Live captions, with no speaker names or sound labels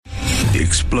The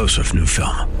explosive new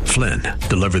film, Flynn,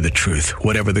 deliver the truth,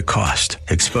 whatever the cost,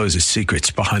 exposes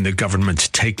secrets behind the government's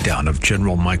takedown of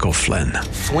General Michael Flynn.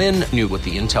 Flynn knew what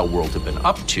the intel world had been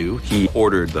up to. He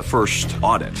ordered the first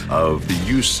audit of the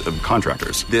use of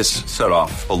contractors. This set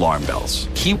off alarm bells.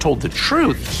 He told the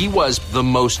truth. He was the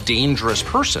most dangerous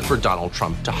person for Donald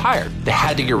Trump to hire. They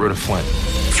had to get rid of Flynn.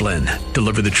 Flynn,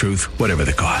 deliver the truth, whatever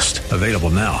the cost. Available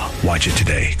now. Watch it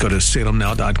today. Go to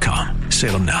salemnow.com.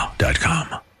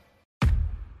 salemnow.com.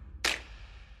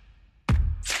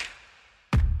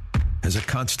 As a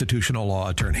constitutional law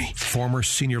attorney, former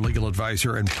senior legal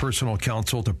advisor and personal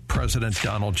counsel to President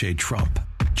Donald J. Trump,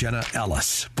 Jenna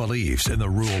Ellis believes in the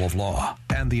rule of law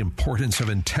and the importance of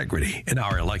integrity in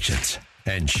our elections.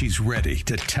 And she's ready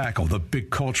to tackle the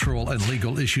big cultural and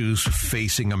legal issues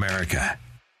facing America.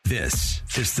 This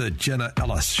is the Jenna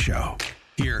Ellis Show.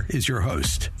 Here is your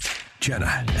host,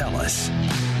 Jenna Ellis.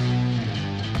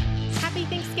 Happy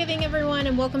Thanksgiving, everyone,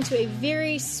 and welcome to a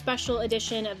very special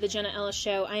edition of the Jenna Ellis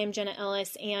Show. I am Jenna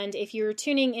Ellis, and if you're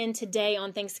tuning in today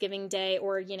on Thanksgiving Day,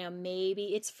 or,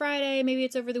 maybe it's Friday, maybe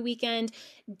it's over the weekend,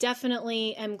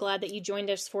 definitely am glad that you joined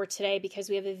us for today because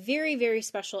we have a very, very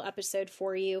special episode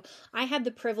for you. I had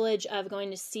the privilege of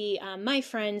going to see my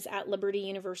friends at Liberty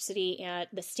University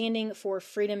at the Standing for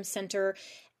Freedom Center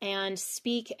and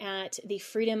speak at the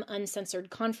Freedom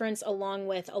Uncensored Conference, along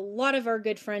with a lot of our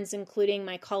good friends, including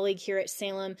my colleague here at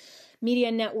Salem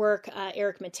Media Network,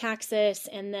 Eric Metaxas,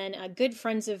 and then good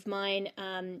friends of mine,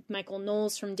 Michael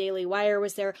Knowles from Daily Wire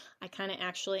was there. I kind of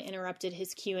actually interrupted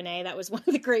his Q&A. That was one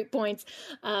of the great points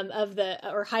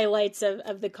highlights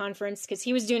of the conference, because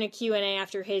he was doing a Q&A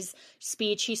after his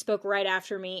speech. He spoke right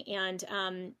after me,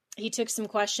 and he took some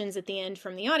questions at the end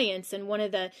from the audience, and one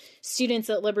of the students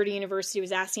at Liberty University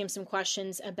was asking him some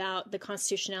questions about the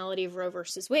constitutionality of Roe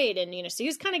versus Wade, and so he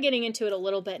was kind of getting into it a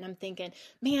little bit, and I'm thinking,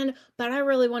 man, but I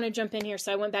really want to jump in here,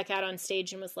 so I went back out on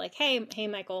stage and was like, hey,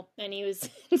 Michael, and he was,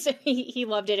 so he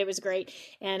loved it, it was great,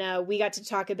 and we got to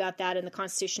talk about that and the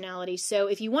constitutionality. So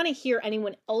if you want to hear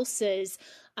anyone else's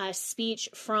speech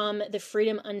from the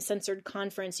Freedom Uncensored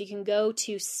Conference, you can go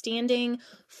to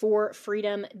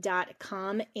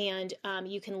standingforfreedom.com and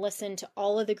you can listen to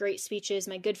all of the great speeches.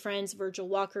 My good friends, Virgil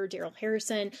Walker, Daryl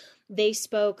Harrison, they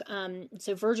spoke.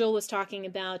 So Virgil was talking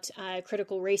about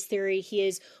critical race theory. He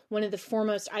is one of the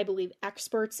foremost, I believe,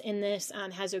 experts in this,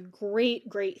 has a great,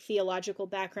 great theological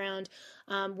background.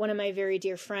 One of my very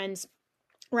dear friends,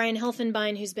 Ryan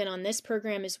Helfenbein, who's been on this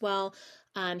program as well,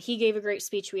 he gave a great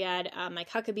speech. We had Mike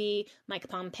Huckabee, Mike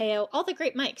Pompeo, all the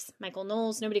great Mikes. Michael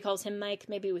Knowles, nobody calls him Mike.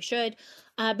 Maybe we should.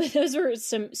 But those were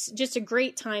just a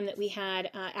great time that we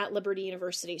had at Liberty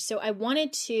University. So I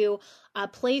wanted to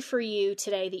play for you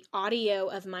today the audio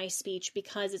of my speech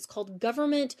because it's called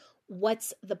Government,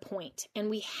 What's the Point? And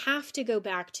we have to go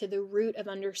back to the root of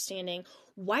understanding,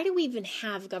 why do we even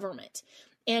have government?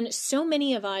 And so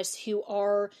many of us who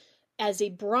are, as a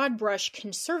broad brush,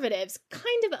 conservatives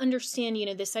kind of understand,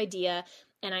 this idea.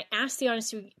 And I asked the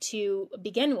audience to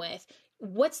begin with,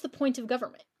 what's the point of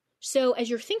government? So as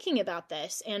you're thinking about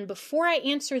this, and before I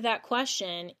answer that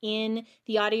question in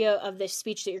the audio of this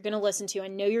speech that you're going to listen to, I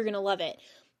know you're going to love it.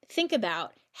 Think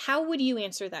about, how would you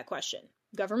answer that question?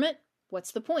 Government,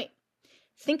 what's the point?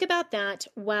 Think about that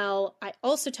while I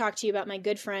also talk to you about my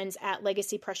good friends at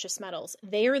Legacy Precious Metals.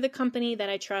 They are the company that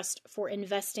I trust for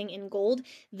investing in gold.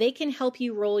 They can help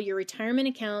you roll your retirement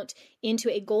account into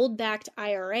a gold-backed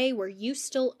IRA where you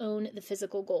still own the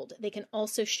physical gold. They can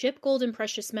also ship gold and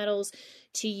precious metals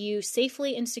to you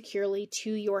safely and securely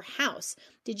to your house.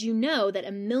 Did you know that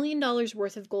 $1 million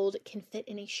worth of gold can fit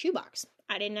in a shoebox?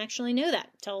 I didn't actually know that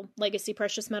until Legacy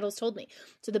Precious Metals told me.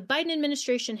 So the Biden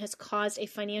administration has caused a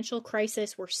financial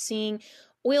crisis. We're seeing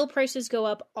oil prices go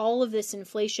up, all of this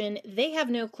inflation. They have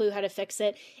no clue how to fix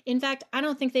it. In fact, I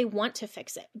don't think they want to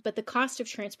fix it. But the cost of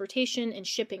transportation and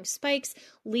shipping spikes,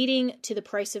 leading to the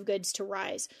price of goods to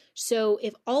rise. So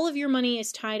if all of your money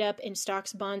is tied up in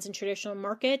stocks, bonds, and traditional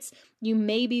markets, you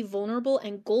may be vulnerable,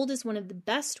 and gold is one of the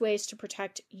best ways to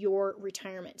protect your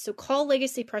retirement. So call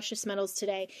Legacy Precious Metals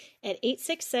today at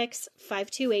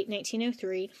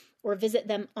 866-528-1903 or visit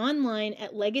them online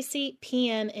at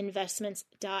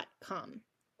legacypminvestments.com.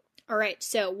 All right,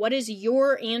 so what is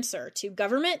your answer to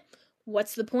government?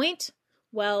 What's the point?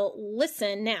 Well,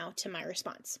 listen now to my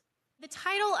response. The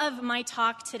title of my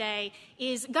talk today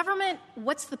is Government,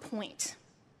 What's the Point?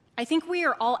 I think we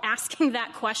are all asking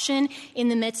that question in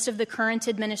the midst of the current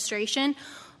administration.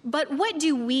 But what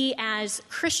do we as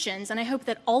Christians, and I hope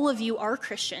that all of you are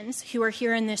Christians who are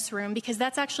here in this room, because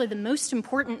that's actually the most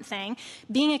important thing.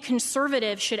 Being a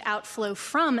conservative should outflow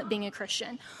from being a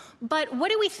Christian. But what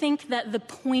do we think that the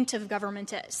point of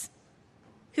government is?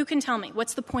 Who can tell me?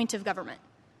 What's the point of government?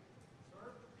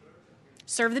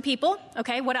 Serve the people.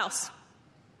 Okay, what else?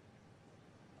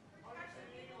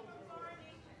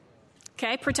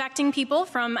 Okay, protecting people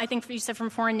from, I think you said from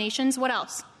foreign nations. What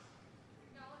else?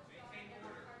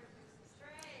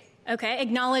 Okay,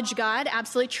 acknowledge God,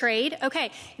 absolutely. Trade.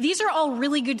 Okay, these are all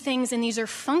really good things, and these are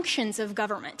functions of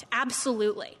government,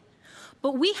 absolutely.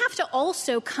 But we have to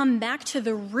also come back to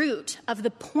the root of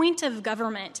the point of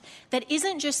government that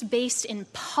isn't just based in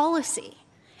policy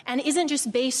and isn't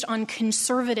just based on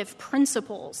conservative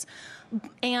principles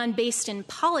and based in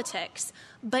politics,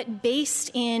 but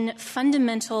based in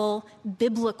fundamental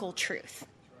biblical truth.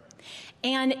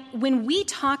 And when we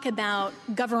talk about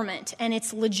government and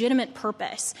its legitimate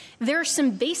purpose, there are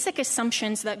some basic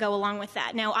assumptions that go along with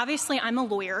that. Now, obviously, I'm a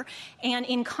lawyer, and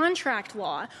in contract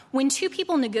law, when two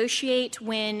people negotiate,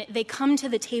 when they come to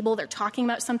the table, they're talking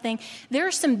about something, there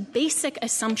are some basic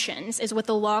assumptions, is what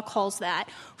the law calls that,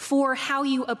 for how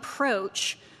you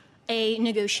approach a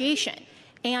negotiation.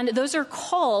 And those are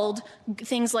called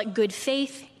things like good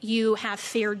faith, you have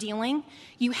fair dealing,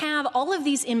 you have all of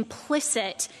these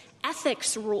implicit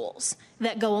ethics rules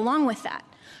that go along with that.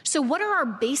 So what are our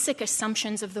basic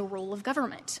assumptions of the role of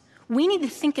government? We need to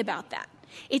think about that.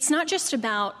 It's not just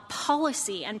about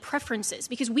policy and preferences,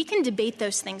 because we can debate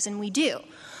those things, and we do.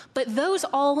 But those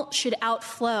all should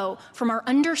outflow from our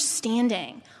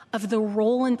understanding of the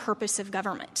role and purpose of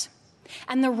government.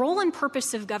 And the role and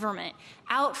purpose of government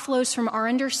outflows from our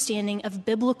understanding of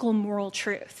biblical moral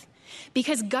truth.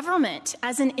 Because government,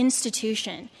 as an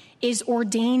institution, is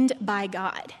ordained by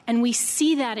God. And we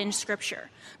see that in Scripture.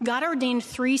 God ordained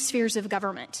 3 spheres of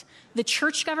government: the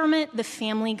church government, the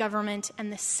family government,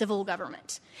 and the civil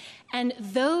government. And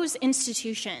those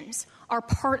institutions are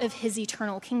part of his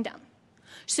eternal kingdom.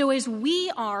 So as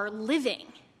we are living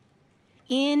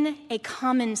in a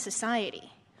common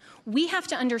society, we have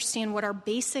to understand what our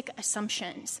basic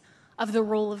assumptions of the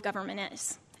role of government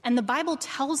is. And the Bible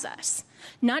tells us,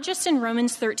 not just in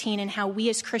Romans 13 and how we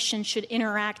as Christians should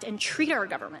interact and treat our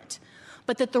government,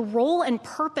 but that the role and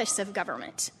purpose of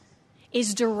government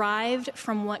is derived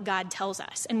from what God tells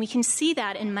us. And we can see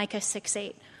that in Micah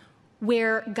 6:8,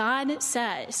 where God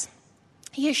says,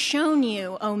 he has shown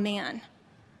you, O man,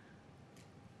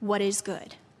 what is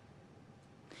good: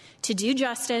 to do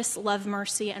justice, love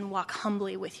mercy, and walk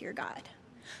humbly with your God.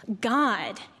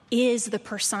 God is the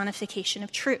personification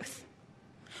of truth.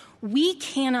 We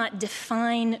cannot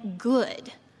define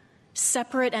good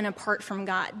separate and apart from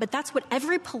God, but that's what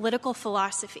every political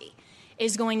philosophy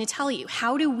is going to tell you.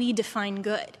 How do we define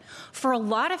good? For a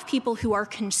lot of people who are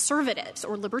conservatives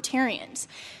or libertarians,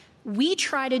 we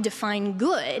try to define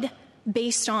good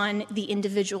based on the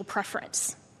individual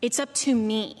preference. It's up to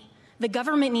me. The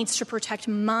government needs to protect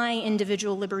my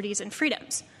individual liberties and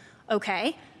freedoms.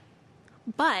 Okay,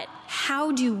 but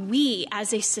how do we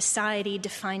as a society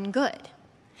define good?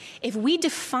 If we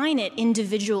define it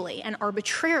individually and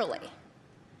arbitrarily,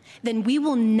 then we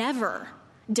will never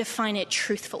define it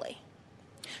truthfully.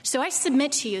 So I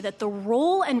submit to you that the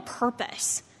role and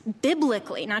purpose,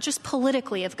 biblically, not just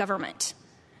politically, of government,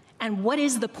 and what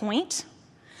is the point?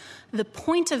 The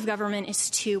point of government is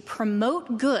to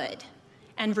promote good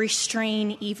and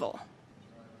restrain evil.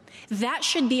 That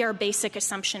should be our basic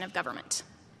assumption of government.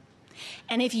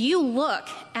 And if you look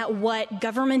at what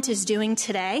government is doing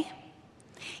today,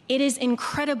 it is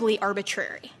incredibly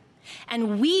arbitrary.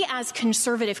 And we as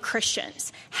conservative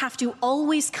Christians have to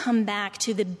always come back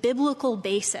to the biblical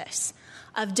basis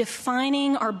of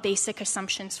defining our basic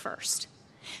assumptions first.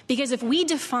 Because if we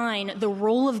define the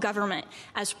role of government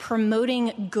as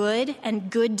promoting good, and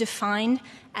good defined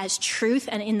as truth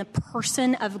and in the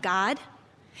person of God,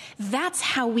 that's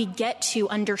how we get to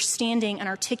understanding and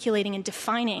articulating and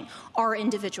defining our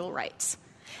individual rights.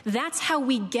 That's how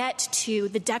we get to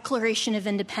the Declaration of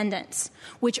Independence,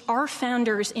 which our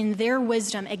founders, in their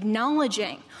wisdom,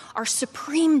 acknowledging our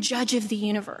supreme judge of the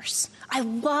universe. I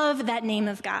love that name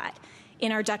of God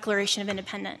in our Declaration of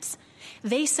Independence.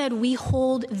 They said we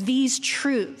hold these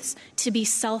truths to be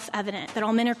self-evident, that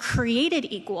all men are created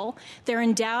equal. They're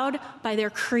endowed by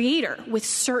their Creator with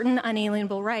certain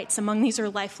unalienable rights. Among these are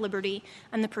life, liberty,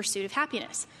 and the pursuit of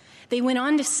happiness. They went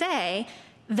on to say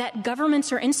that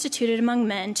governments are instituted among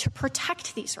men to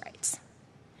protect these rights.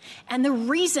 And the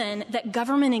reason that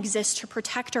government exists to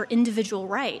protect our individual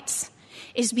rights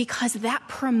is because that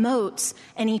promotes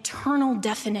an eternal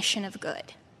definition of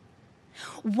good.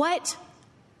 What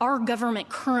our government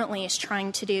currently is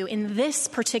trying to do in this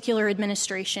particular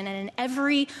administration and in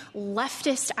every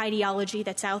leftist ideology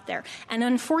that's out there, and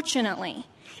unfortunately,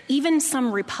 even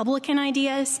some Republican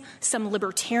ideas, some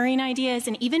libertarian ideas,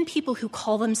 and even people who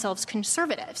call themselves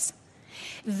conservatives,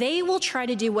 they will try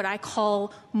to do what I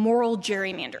call moral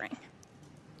gerrymandering.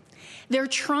 They're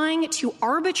trying to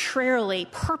arbitrarily,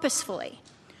 purposefully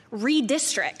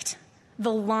redistrict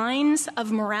the lines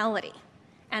of morality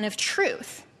and of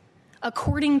truth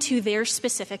according to their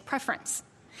specific preference.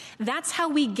 That's how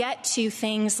we get to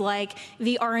things like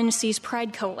the RNC's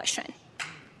Pride Coalition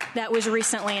that was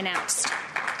recently announced,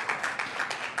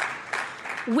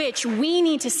 which we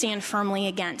need to stand firmly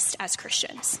against as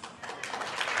Christians.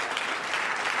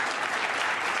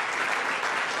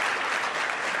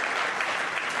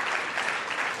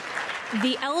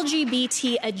 The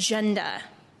LGBT agenda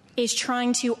is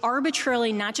trying to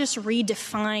arbitrarily not just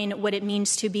redefine what it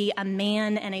means to be a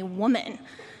man and a woman,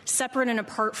 separate and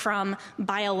apart from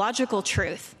biological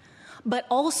truth, but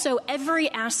also every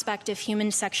aspect of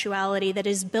human sexuality that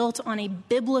is built on a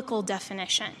biblical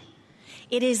definition.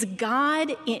 It is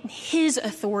God in his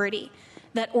authority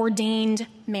that ordained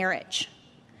marriage,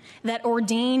 that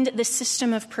ordained the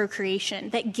system of procreation,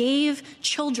 that gave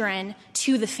children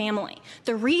to the family.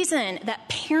 The reason that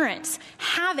parents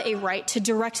have a right to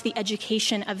direct the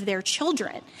education of their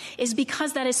children is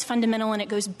because that is fundamental, and it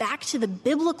goes back to the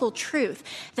biblical truth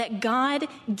that God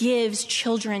gives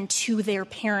children to their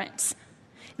parents.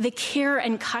 The care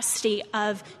and custody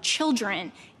of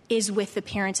children is with the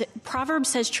parents. Proverbs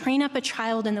says, train up a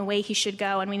child in the way he should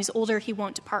go, and when he's older, he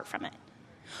won't depart from it.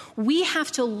 We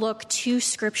have to look to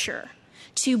Scripture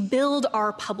to build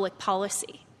our public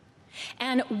policy.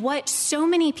 And what so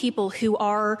many people who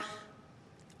are,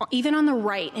 even on the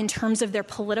right in terms of their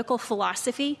political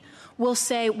philosophy, will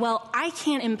say, well, I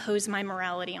can't impose my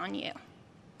morality on you.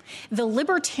 The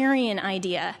libertarian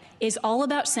idea is all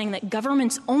about saying that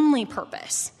government's only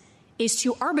purpose is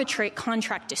to arbitrate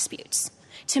contract disputes,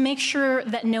 to make sure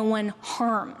that no one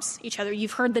harms each other.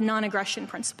 You've heard the non-aggression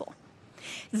principle.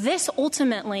 This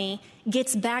ultimately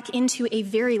gets back into a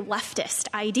very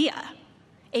leftist idea,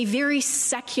 a very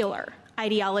secular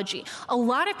ideology. A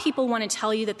lot of people want to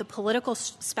tell you that the political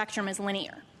spectrum is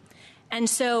linear. And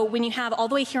so when you have all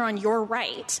the way here on your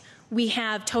right, we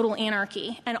have total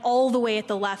anarchy, and all the way at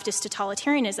the left is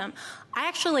totalitarianism. I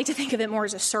actually like to think of it more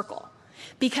as a circle.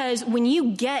 Because when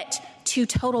you get to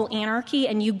total anarchy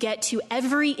and you get to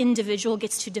every individual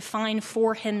gets to define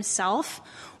for himself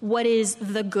what is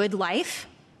the good life,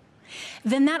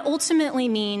 then that ultimately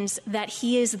means that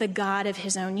he is the God of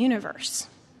his own universe.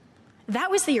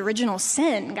 That was the original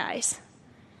sin, guys.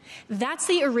 That's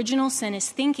the original sin, is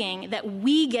thinking that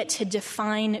we get to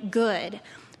define good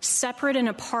separate and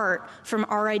apart from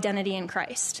our identity in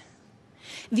Christ.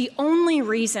 The only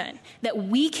reason that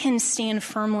we can stand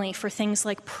firmly for things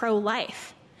like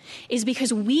pro-life is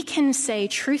because we can say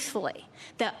truthfully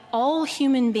that all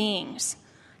human beings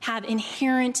have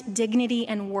inherent dignity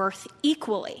and worth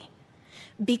equally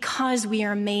because we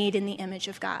are made in the image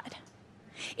of God.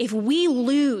 If we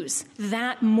lose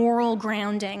that moral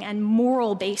grounding and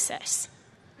moral basis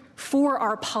for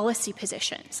our policy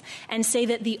positions and say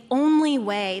that the only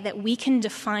way that we can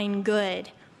define good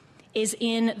is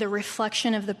in the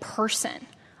reflection of the person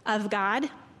of God,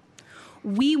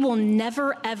 we will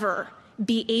never, ever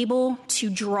be able to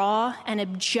draw an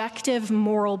objective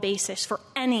moral basis for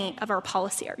any of our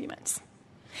policy arguments.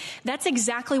 That's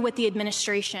exactly what the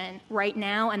administration right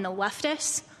now and the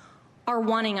leftists are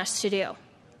wanting us to do.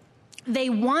 They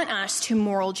want us to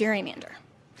moral gerrymander.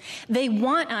 They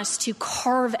want us to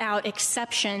carve out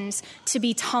exceptions to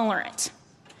be tolerant,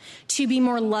 to be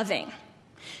more loving,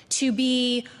 to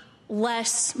be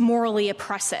less morally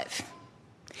oppressive.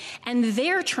 And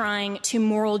they're trying to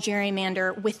moral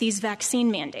gerrymander with these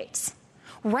vaccine mandates.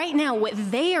 Right now, what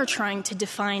they are trying to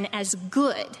define as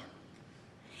good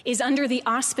is under the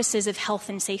auspices of health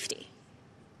and safety,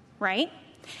 right?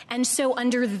 And so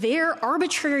under their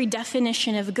arbitrary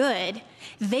definition of good,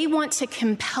 they want to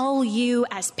compel you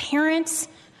as parents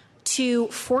to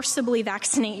forcibly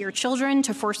vaccinate your children,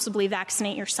 to forcibly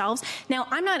vaccinate yourselves. Now,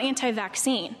 I'm not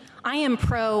anti-vaccine. I am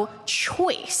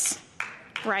pro-choice,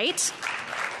 right?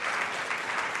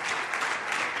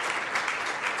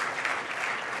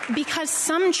 Because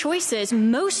some choices,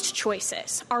 most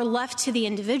choices, are left to the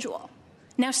individual.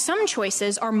 Now, some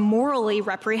choices are morally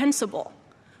reprehensible.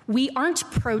 We aren't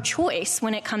pro-choice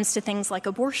when it comes to things like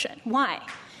abortion. Why?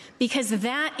 Because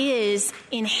that is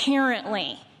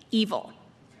inherently evil.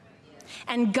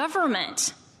 And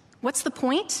government, what's the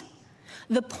point?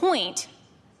 The point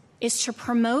is to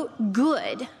promote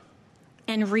good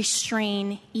and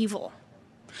restrain evil.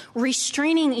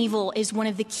 Restraining evil is one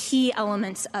of the key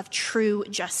elements of true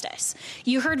justice.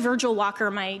 You heard Virgil Walker,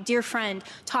 my dear friend,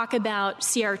 talk about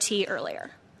CRT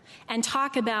earlier and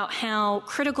talk about how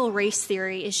critical race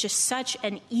theory is just such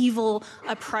an evil,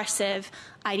 oppressive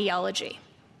ideology.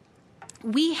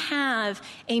 We have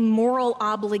a moral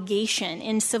obligation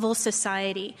in civil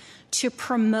society to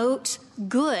promote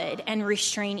good and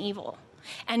restrain evil.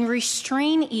 And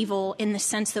restrain evil in the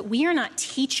sense that we are not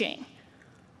teaching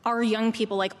our young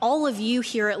people, like all of you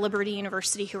here at Liberty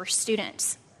University who are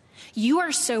students. You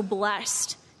are so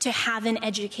blessed to have an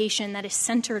education that is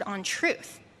centered on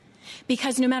truth.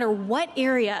 Because no matter what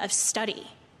area of study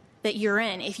that you're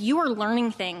in, if you are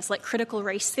learning things like critical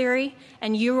race theory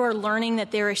and you are learning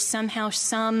that there is somehow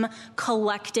some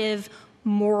collective,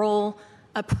 moral,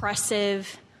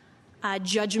 oppressive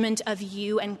judgment of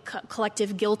you and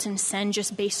collective guilt and sin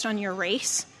just based on your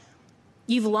race,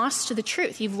 you've lost the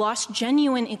truth. You've lost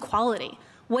genuine equality.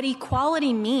 What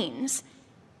equality means,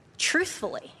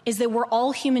 truthfully, is that we're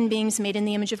all human beings made in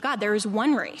the image of God. There is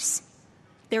one race.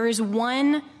 There is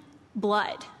one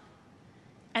blood.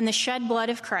 And the shed blood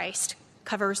of Christ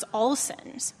covers all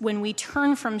sins when we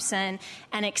turn from sin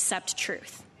and accept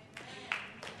truth.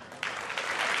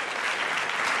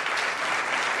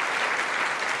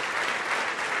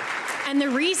 And the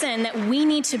reason that we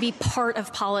need to be part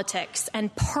of politics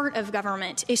and part of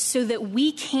government is so that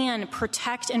we can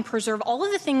protect and preserve all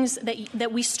of the things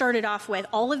that we started off with,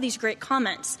 all of these great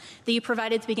comments that you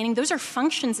provided at the beginning. Those are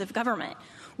functions of government.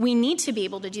 We need to be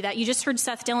able to do that. You just heard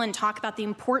Seth Dillon talk about the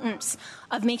importance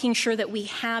of making sure that we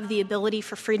have the ability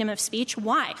for freedom of speech.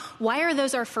 Why? Why are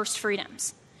those our first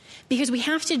freedoms? Because we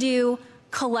have to do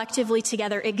collectively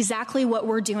together exactly what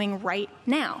we're doing right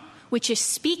now, which is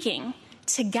speaking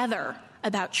together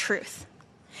about truth.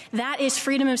 That is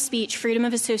freedom of speech, freedom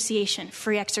of association,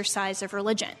 free exercise of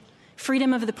religion,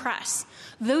 freedom of the press.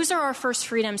 Those are our first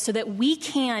freedoms so that we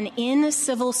can, in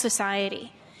civil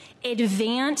society,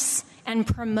 advance and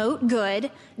promote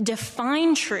good,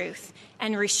 define truth,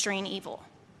 and restrain evil.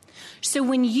 So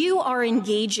when you are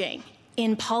engaging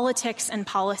in politics and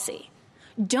policy,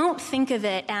 don't think of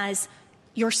it as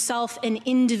yourself, an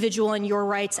individual, and your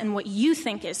rights and what you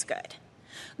think is good.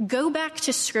 Go back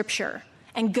to Scripture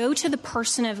and go to the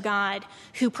person of God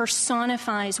who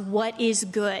personifies what is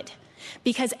good.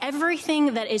 Because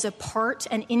everything that is apart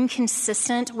and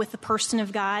inconsistent with the person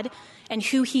of God and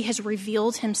who he has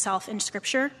revealed himself in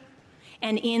Scripture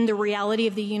and in the reality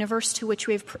of the universe to which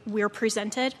we are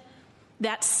presented,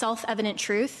 that self-evident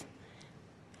truth,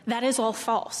 that is all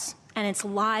false, and it's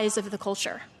lies of the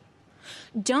culture.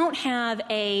 Don't have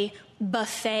a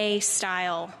buffet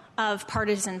style of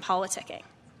partisan politicking.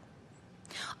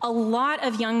 A lot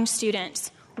of young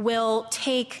students will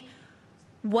take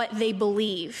what they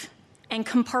believe and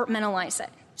compartmentalize it.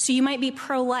 So you might be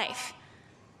pro-life,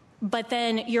 but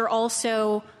then you're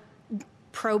also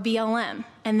pro-BLM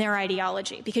and their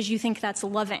ideology because you think that's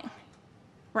loving,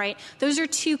 right? Those are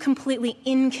two completely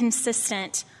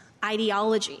inconsistent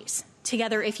ideologies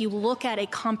together if you look at a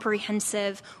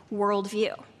comprehensive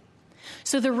worldview.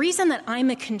 So the reason that I'm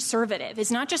a conservative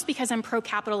is not just because I'm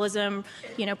pro-capitalism,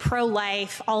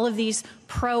 pro-life, all of these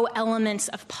pro-elements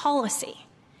of policy.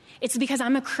 It's because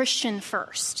I'm a Christian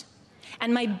first.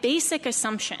 And my basic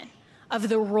assumption of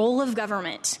the role of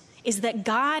government is that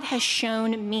God has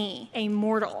shown me, a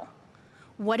mortal,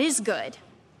 what is good.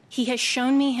 He has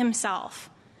shown me himself.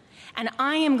 And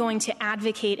I am going to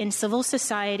advocate in civil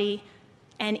society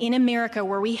and in America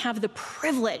where we have the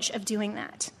privilege of doing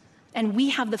that. And we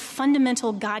have the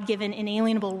fundamental God-given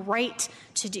inalienable right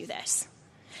to do this.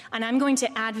 And I'm going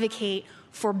to advocate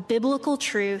for biblical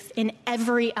truth in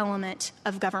every element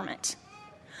of government.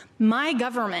 My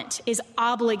government is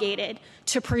obligated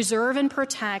to preserve and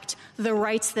protect the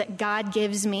rights that God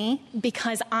gives me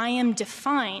because I am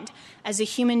defined as a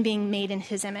human being made in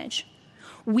his image.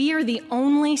 We are the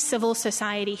only civil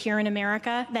society here in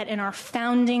America that in our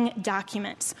founding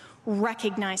documents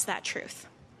recognize that truth.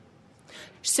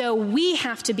 So we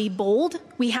have to be bold,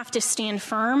 we have to stand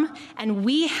firm, and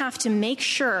we have to make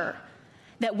sure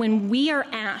that when we are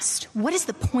asked, what is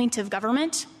the point of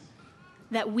government?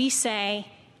 That we say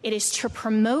it is to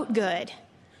promote good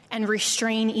and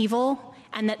restrain evil,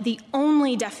 and that the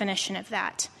only definition of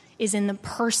that is in the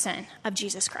person of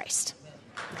Jesus Christ.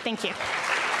 Thank you.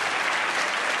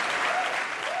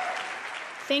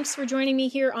 Thanks for joining me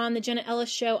here on the Jenna Ellis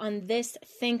Show on this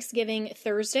Thanksgiving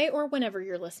Thursday, or whenever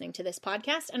you're listening to this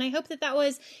podcast. And I hope that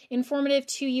was informative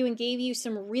to you and gave you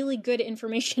some really good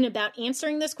information about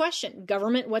answering this question.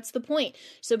 Government, what's the point?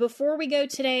 So before we go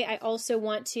today, I also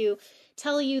want to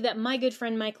tell you that my good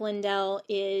friend Mike Lindell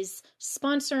is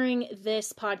sponsoring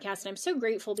this podcast. And I'm so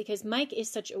grateful because Mike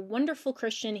is such a wonderful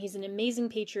Christian. He's an amazing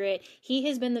patriot. He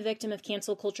has been the victim of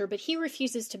cancel culture, but he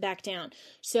refuses to back down.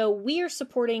 So we are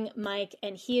supporting Mike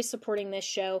and he is supporting this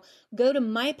show. Go to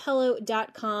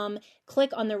mypillow.com,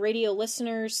 click on the radio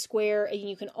listeners square, and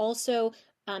you can also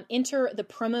enter the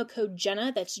promo code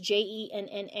Jenna, that's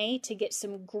Jenna, to get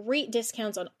some great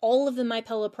discounts on all of the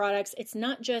MyPillow products. It's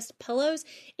not just pillows,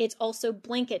 it's also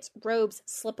blankets, robes,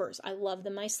 slippers. I love the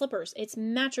My Slippers. It's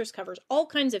mattress covers, all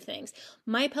kinds of things.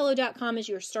 MyPillow.com as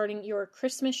you're starting your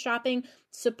Christmas shopping.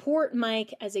 Support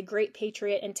Mike as a great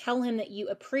patriot and tell him that you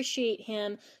appreciate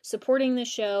him supporting the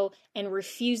show and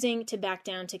refusing to back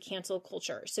down to cancel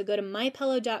culture. So go to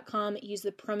MyPillow.com, use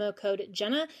the promo code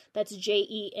Jenna, that's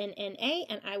Jenna,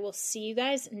 and I will see you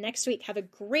guys next week. Have a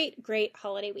great, great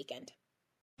holiday weekend.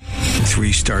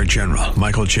 3-star General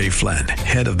Michael J. Flynn,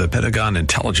 head of the Pentagon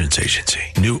Intelligence Agency,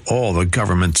 knew all the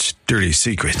government's dirty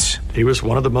secrets. He was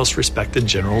one of the most respected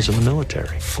generals in the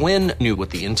military. Flynn knew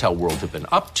what the intel world had been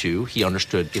up to. He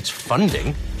understood its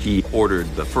funding. He ordered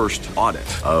the first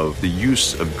audit of the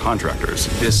use of contractors.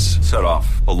 This set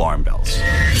off alarm bells.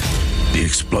 The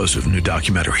explosive new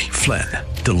documentary, Flynn,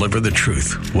 Deliver the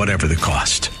Truth, Whatever the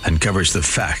Cost, uncovers the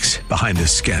facts behind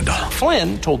this scandal.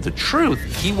 Flynn told the truth.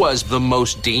 He was the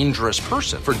most dangerous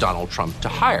person for Donald Trump to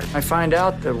hire. I find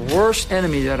out the worst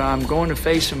enemy that I'm going to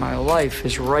face in my life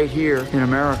is right here in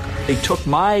America. They took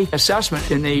my assessment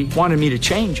and they wanted me to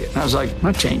change it. And I was like, I'm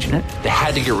not changing it. They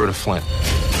had to get rid of Flynn.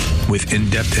 With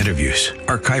in-depth interviews,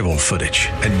 archival footage,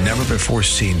 and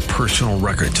never-before-seen personal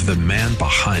records of the man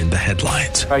behind the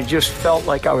headlines. I just felt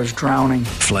like I was drowning.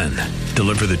 Flynn,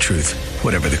 Deliver the Truth,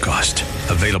 Whatever the Cost.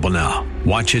 Available now.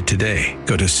 Watch it today.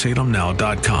 Go to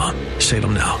salemnow.com.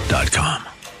 salemnow.com.